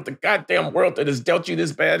world, the goddamn world that has dealt you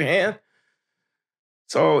this bad hand.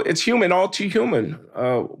 So it's human, all too human,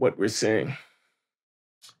 what we're seeing.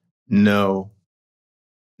 No.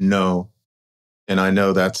 And I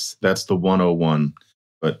know that's the 101,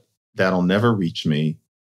 but that'll never reach me.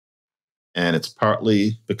 And it's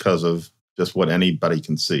partly because of just what anybody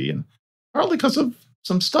can see, and partly because of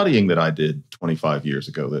some studying that I did 25 years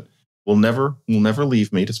ago that will never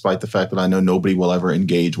leave me, despite the fact that I know nobody will ever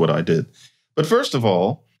engage what I did. But first of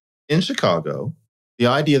all, in Chicago, the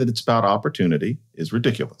idea that it's about opportunity is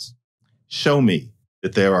ridiculous. Show me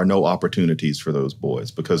that there are no opportunities for those boys,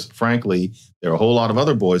 because frankly, there are a whole lot of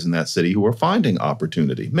other boys in that city who are finding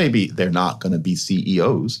opportunity. Maybe they're not going to be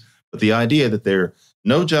CEOs, but the idea that there are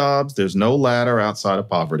no jobs, there's no ladder outside of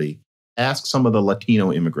poverty. Ask some of the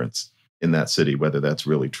Latino immigrants in that city whether that's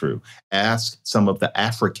really true. Ask some of the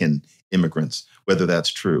African immigrants whether that's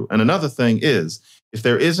true. And another thing is, if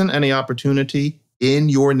there isn't any opportunity in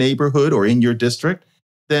your neighborhood or in your district,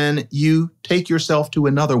 then you take yourself to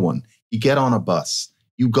another one. You get on a bus.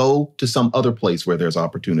 You go to some other place where there's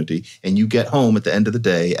opportunity, and you get home at the end of the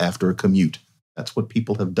day after a commute. That's what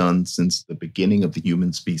people have done since the beginning of the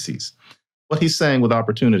human species. What he's saying with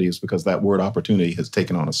opportunity is because that word opportunity has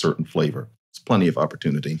taken on a certain flavor. There's plenty of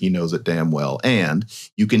opportunity, and he knows it damn well. And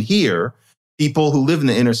you can hear people who live in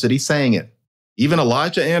the inner city saying it. Even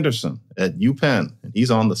Elijah Anderson at UPenn, and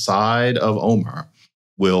he's on the side of Omar,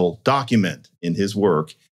 will document in his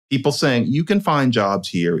work people saying you can find jobs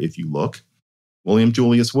here if you look. William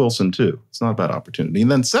Julius Wilson, too. It's not about opportunity.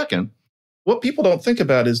 And then second, what people don't think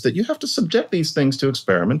about is that you have to subject these things to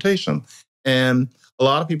experimentation. And a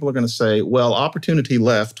lot of people are going to say, well, opportunity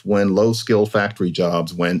left when low-skilled factory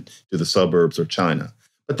jobs went to the suburbs or China.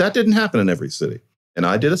 But that didn't happen in every city. And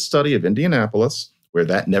I did a study of Indianapolis where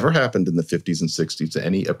that never happened in the 50s and 60s to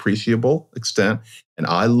any appreciable extent. And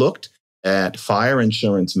I looked at fire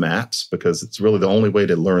insurance maps, because it's really the only way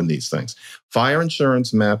to learn these things. Fire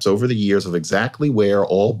insurance maps over the years of exactly where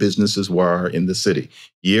all businesses were in the city,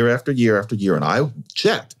 year after year after year. And I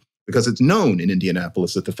checked, because it's known in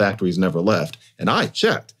Indianapolis that the factories never left. And I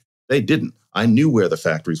checked. They didn't. I knew where the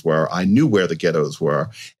factories were. I knew where the ghettos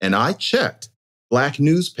were. And I checked Black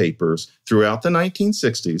newspapers throughout the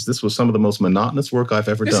 1960s. This was some of the most monotonous work I've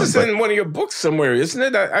ever done. This is in one of your books somewhere, isn't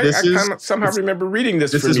it? I somehow remember reading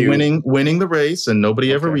this from you. This is winning the race, and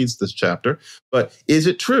nobody ever reads this chapter. But is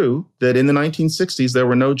it true that in the 1960s, there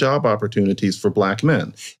were no job opportunities for Black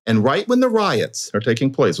men? And right when the riots are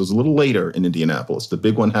taking place, it was a little later in Indianapolis. The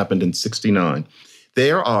big one happened in 69.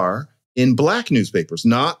 There are, in Black newspapers,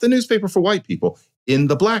 not the newspaper for white people, in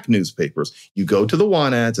the Black newspapers, you go to the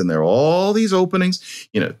want ads and there are all these openings,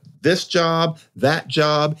 this job, that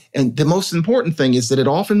job. And the most important thing is that it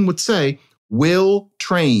often would say, will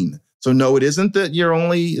train. So no, it isn't that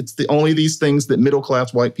it's only these things that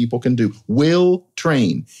middle-class white people can do. Will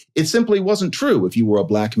train. It simply wasn't true if you were a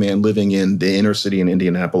Black man living in the inner city in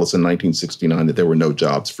Indianapolis in 1969 that there were no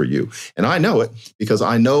jobs for you. And I know it because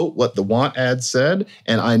I know what the want ad said,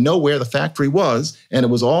 and I know where the factory was, and it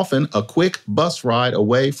was often a quick bus ride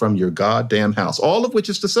away from your goddamn house. All of which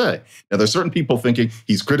is to say, now there's certain people thinking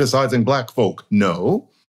he's criticizing Black folk. No.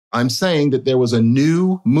 I'm saying that there was a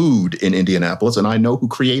new mood in Indianapolis, and I know who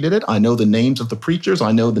created it. I know the names of the preachers.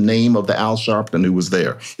 I know the name of the Al Sharpton who was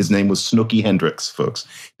there. His name was Snooky Hendricks, folks.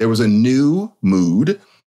 There was a new mood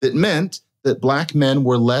that meant that Black men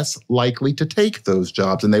were less likely to take those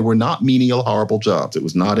jobs, and they were not menial, horrible jobs. It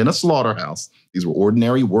was not in a slaughterhouse. These were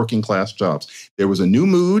ordinary working class jobs. There was a new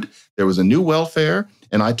mood. There was a new welfare,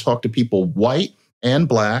 and I talked to people white and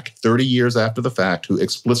Black 30 years after the fact who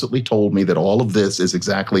explicitly told me that all of this is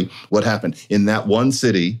exactly what happened in that one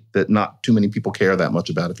city that not too many people care that much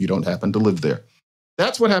about if you don't happen to live there.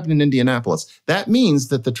 That's what happened in Indianapolis. That means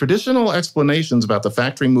that the traditional explanations about the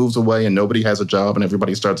factory moves away and nobody has a job and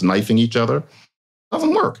everybody starts knifing each other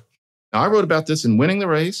doesn't work. Now, I wrote about this in Winning the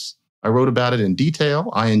Race. I wrote about it in detail.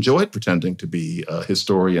 I enjoyed pretending to be a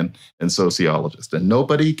historian and sociologist, and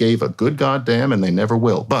nobody gave a good goddamn, and they never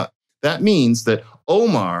will. But that means that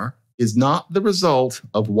Omar is not the result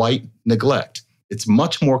of white neglect. It's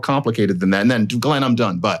much more complicated than that. And then, Glenn, I'm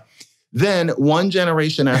done. But then one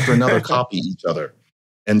generation after another copy each other.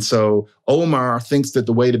 And so Omar thinks that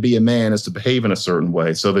the way to be a man is to behave in a certain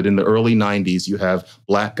way, so that in the early 90s, you have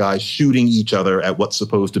black guys shooting each other at what's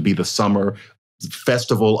supposed to be the summer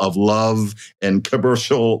festival of love and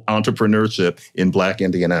commercial entrepreneurship in Black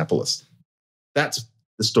Indianapolis. That's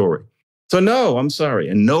the story. So no, I'm sorry.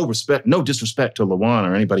 And no disrespect to Lawan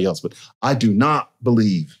or anybody else, but I do not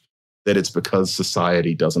believe that it's because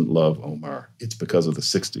society doesn't love Omar. It's because of the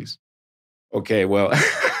 60s. Okay, well,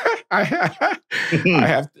 I have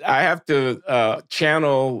to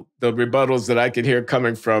channel the rebuttals that I can hear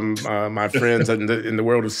coming from my friends in the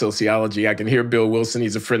world of sociology. I can hear Bill Wilson.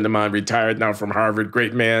 He's a friend of mine, retired now from Harvard.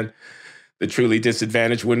 Great man. The truly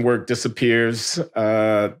disadvantaged when work disappears.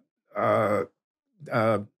 The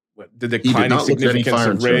declining significance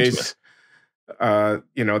of race.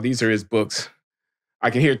 These are his books. I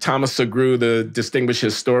can hear Thomas Segru, the distinguished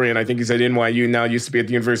historian. I think he's at NYU now, used to be at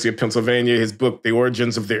the University of Pennsylvania. His book, The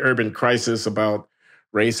Origins of the Urban Crisis, about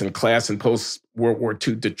race and class in post-World War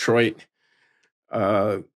II Detroit,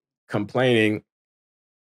 complaining.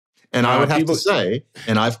 And I would have to say,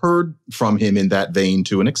 and I've heard from him in that vein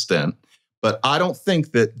to an extent, but I don't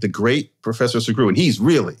think that the great Professor Segru, and he's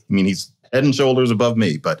head and shoulders above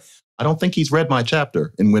me, but I don't think he's read my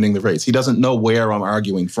chapter in Winning the Race. He doesn't know where I'm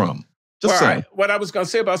arguing from. What I was going to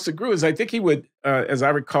say about Segru is I think he would, as I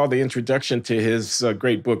recall the introduction to his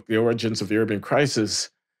great book, The Origins of the Urban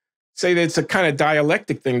Crisis, say that it's a kind of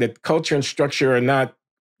dialectic thing, that culture and structure are not,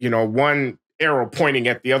 one arrow pointing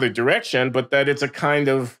at the other direction, but that it's a kind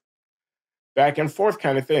of back and forth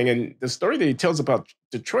kind of thing. And the story that he tells about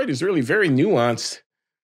Detroit is really very nuanced.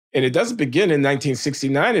 And it doesn't begin in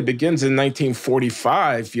 1969. It begins in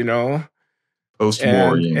 1945,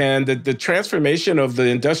 Post-war, and the transformation of the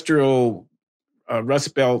industrial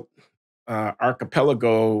Rust Belt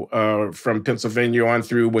archipelago from Pennsylvania on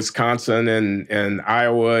through Wisconsin and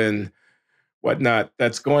Iowa and whatnot,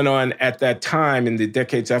 that's going on at that time in the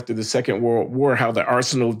decades after the Second World War, how the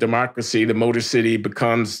arsenal of democracy, the Motor City,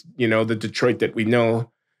 becomes, the Detroit that we know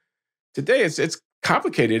today. It's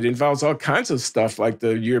complicated. It involves all kinds of stuff like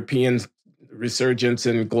the European resurgence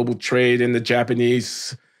in global trade and the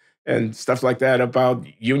Japanese and stuff like that, about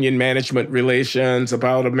union management relations,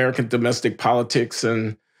 about American domestic politics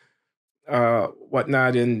and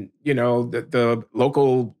whatnot. And, the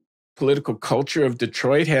local political culture of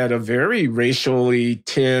Detroit had a very racially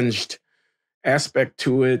tinged aspect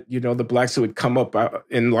to it. The blacks who had come up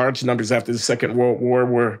in large numbers after the Second World War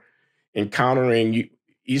were encountering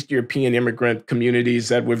East European immigrant communities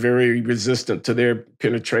that were very resistant to their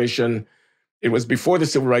penetration. It was before the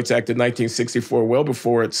Civil Rights Act of 1964, well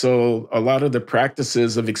before it. So a lot of the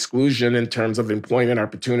practices of exclusion in terms of employment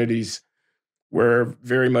opportunities were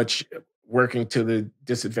very much working to the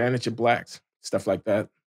disadvantage of blacks, stuff like that.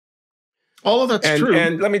 All of that's true.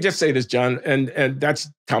 And let me just say this, John, and that's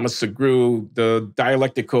Thomas Segru, the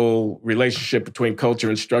dialectical relationship between culture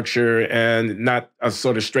and structure, and not a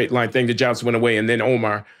sort of straight line thing. The jobs went away and then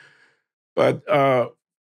Omar. But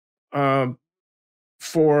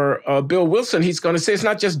for Bill Wilson, he's going to say it's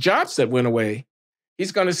not just jobs that went away.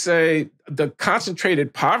 He's going to say the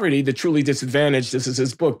concentrated poverty, the truly disadvantaged, this is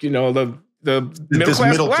his book, the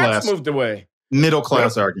middle class moved away. Middle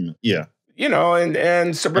class argument, yeah.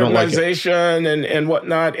 And suburbanization and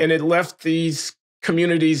whatnot. And it left these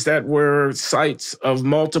communities that were sites of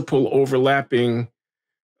multiple overlapping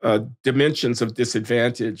dimensions of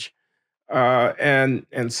disadvantage and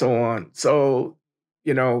so on. So,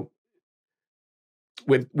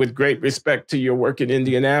 with great respect to your work in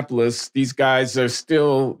Indianapolis, these guys are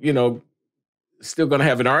still going to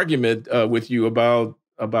have an argument with you about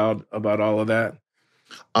all of that.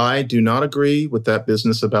 I do not agree with that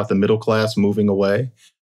business about the middle class moving away.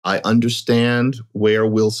 I understand where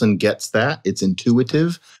Wilson gets that. It's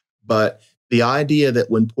intuitive. But the idea that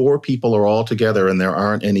when poor people are all together and there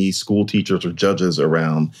aren't any school teachers or judges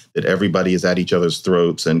around, that everybody is at each other's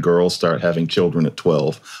throats and girls start having children at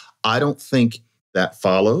 12, I don't think that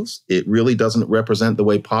follows. It really doesn't represent the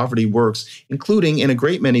way poverty works, including in a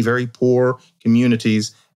great many very poor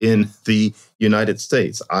communities in the United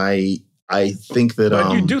States. I think that.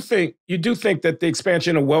 But you do think that the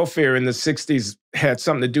expansion of welfare in the 60s had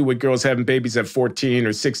something to do with girls having babies at 14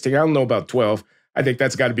 or 16. I don't know about 12. I think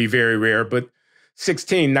that's got to be very rare, but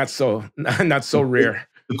 16, not so not so rare.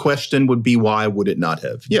 The question would be, why would it not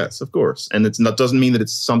have? Yes, of course. And it's not, doesn't mean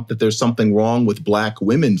that that there's something wrong with black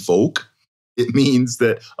women folk. It means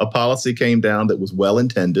that a policy came down that was well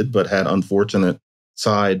intended, but had unfortunate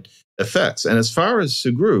side effects. And as far as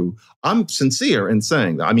Sugrue, I'm sincere in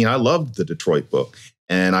saying that. I mean, I loved the Detroit book,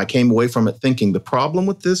 and I came away from it thinking the problem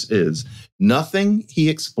with this is nothing he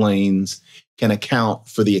explains can account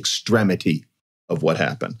for the extremity of what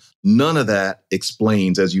happened. None of that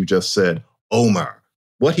explains, as you just said, Omar.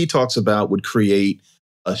 What he talks about would create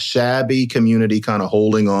a shabby community kind of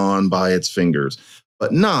holding on by its fingers,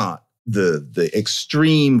 but not the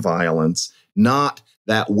extreme violence, not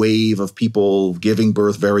that wave of people giving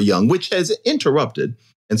birth very young, which has interrupted.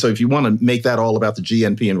 And so if you want to make that all about the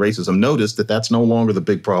GNP and racism, notice that that's no longer the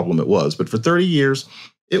big problem it was. But for 30 years,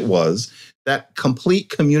 it was that complete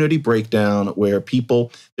community breakdown where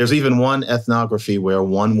people, there's even one ethnography where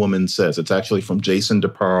one woman says, it's actually from Jason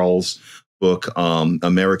DeParle's book,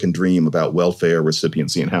 American Dream, about welfare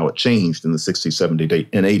recipiency and how it changed in the 60s, 70s,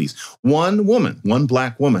 and 80s. One woman, one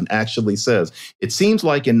black woman actually says, it seems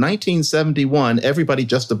like in 1971, everybody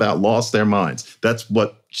just about lost their minds. That's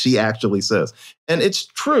what she actually says. And it's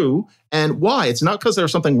true. And why? It's not because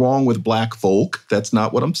there's something wrong with black folk. That's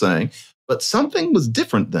not what I'm saying. But something was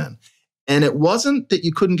different then. And it wasn't that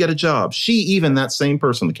you couldn't get a job. She, even that same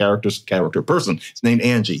person, the character person, is named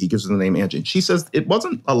Angie. He gives her the name Angie. And she says it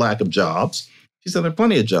wasn't a lack of jobs. She said there are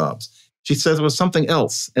plenty of jobs. She says it was something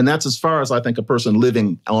else. And that's as far as I think a person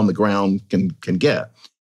living on the ground can get.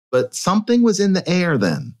 But something was in the air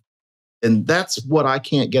then. And that's what I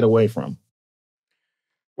can't get away from.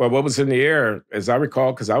 Well, what was in the air, as I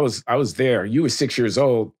recall, because I was there. You were 6 years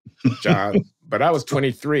old, John, but I was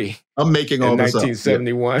 23. I'm making all this up.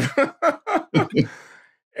 1971.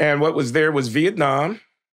 And what was there was Vietnam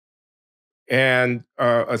and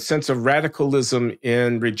a sense of radicalism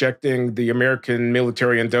in rejecting the American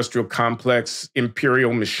military-industrial complex,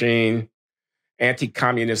 imperial machine,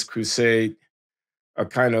 anti-communist crusade, a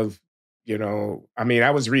kind of, I mean, I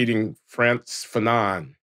was reading Frantz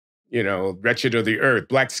Fanon, Wretched of the Earth,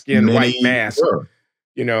 Black Skin, White Mask, sure.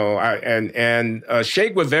 And Che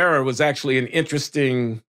Guevara was actually an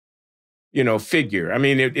interesting, figure. I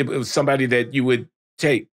mean, it was somebody that you would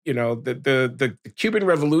take, the Cuban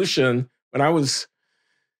Revolution, when I was,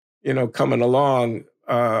 coming along,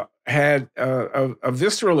 had a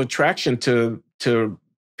visceral attraction to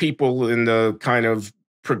people in the kind of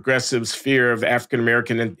progressive sphere of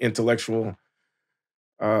African-American intellectual,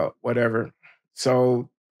 whatever. So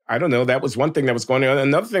I don't know. That was one thing that was going on.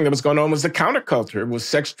 Another thing that was going on was the counterculture. It was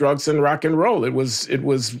sex, drugs, and rock and roll. It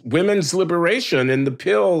was women's liberation and the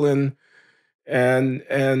pill and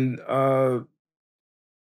a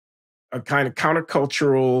kind of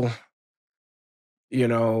countercultural,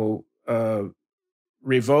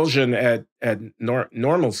 revulsion at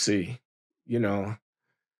normalcy.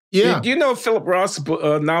 Yeah. Do you know Philip Roth's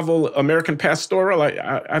novel American Pastoral?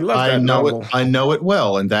 I love that novel. I know it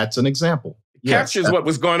well, and that's an example. Captures what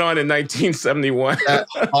was going on in 1971. That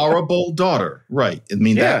horrible daughter, right? I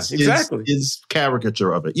mean, that's exactly his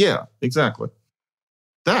caricature of it. Yeah, exactly.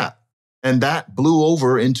 And that blew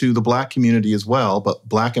over into the black community as well. But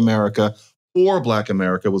Black America, poor Black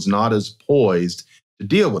America, was not as poised to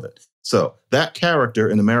deal with it. So that character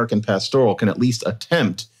in American Pastoral can at least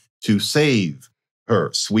attempt to save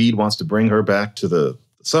her. Swede wants to bring her back to the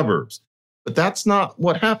suburbs. But that's not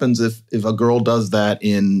what happens if a girl does that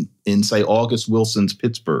in say August Wilson's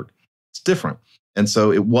Pittsburgh. It's different. And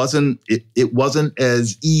so it wasn't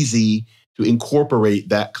as easy to incorporate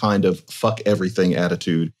that kind of fuck everything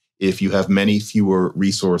attitude if you have many fewer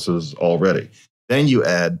resources already. Then you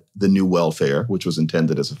add the new welfare, which was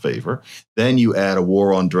intended as a favor. Then you add a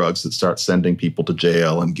war on drugs that starts sending people to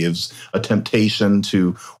jail and gives a temptation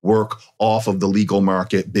to work off of the legal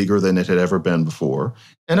market bigger than it had ever been before.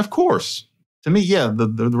 And of course, to me,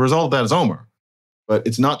 the result of that is Omar. But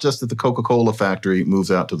it's not just that the Coca-Cola factory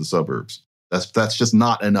moves out to the suburbs. That's just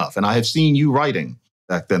not enough. And I have seen you writing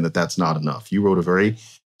back then that that's not enough. You wrote a very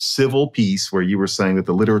civil piece where you were saying that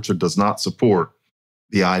the literature does not support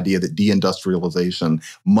the idea that deindustrialization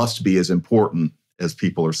must be as important as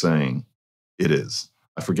people are saying it is.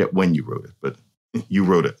 I forget when you wrote it, but you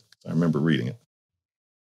wrote it. I remember reading it.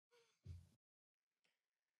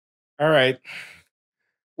 All right.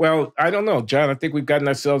 Well, I don't know, John. I think we've gotten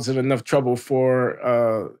ourselves in enough trouble for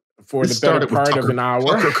the better part of an hour.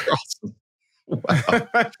 Tucker Carlson.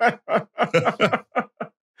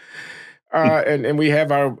 Wow. And we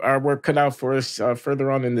have our work cut out for us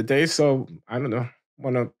further on in the day. So I don't know.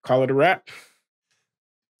 Want to call it a wrap?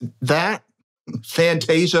 That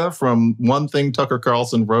Fantasia from one thing Tucker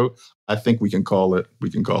Carlson wrote, I think we can call it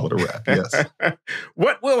a wrap. Yes.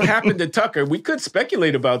 What will happen to Tucker? We could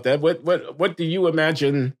speculate about that. What do you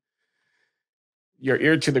imagine? Your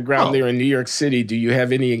ear to the ground there in New York City. Do you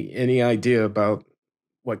have any idea about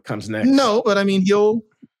what comes next? No, but I mean, he'll,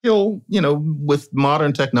 with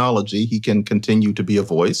modern technology, he can continue to be a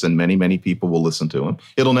voice, and many people will listen to him.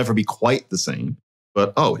 It'll never be quite the same,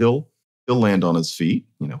 but he'll land on his feet,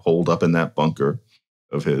 holed up in that bunker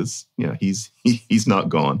of his. He's not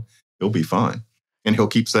gone. He'll be fine, and he'll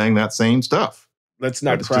keep saying that same stuff. Let's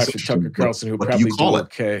not cry for Tucker Carlson, who'll probably do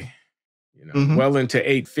okay. Well into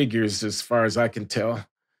 8 figures, as far as I can tell.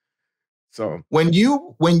 So when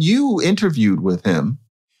you interviewed with him,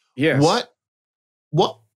 yes,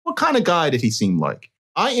 what kind of guy did he seem like?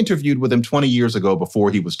 I interviewed with him 20 years ago before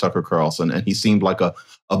he was Tucker Carlson, and he seemed like a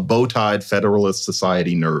bow-tied Federalist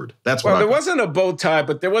Society nerd. That's what. Well, there wasn't a bow tie,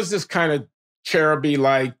 but there was this kind of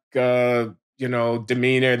cheruby-like,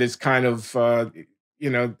 demeanor. This kind of,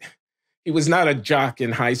 he was not a jock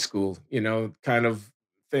in high school, kind of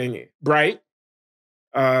thing. Bright,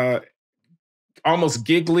 almost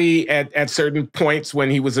giggly at certain points when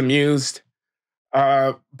he was amused,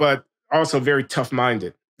 but also very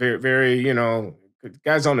tough-minded. Very, very,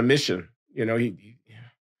 guy's on a mission.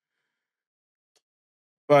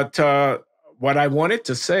 But what I wanted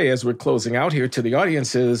to say as we're closing out here to the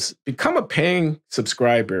audience is become a paying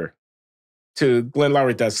subscriber to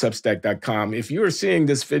glennloury.substack.com. If you are seeing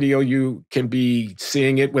this video, you can be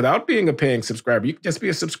seeing it without being a paying subscriber. You can just be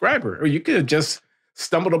a subscriber, or you could have just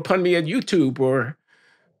stumbled upon me at YouTube or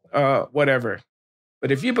whatever.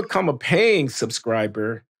 But if you become a paying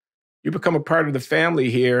subscriber, you become a part of the family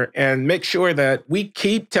here, and make sure that we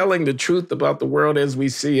keep telling the truth about the world as we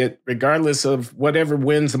see it, regardless of whatever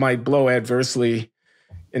winds might blow adversely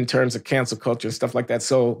in terms of cancel culture and stuff like that.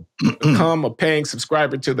 So become a paying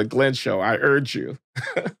subscriber to The Glenn Show. I urge you.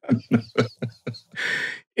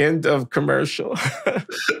 End of commercial.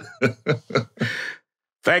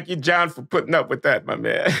 Thank you, John, for putting up with that, my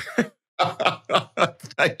man.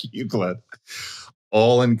 Thank you, Glenn.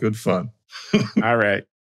 All in good fun. All right.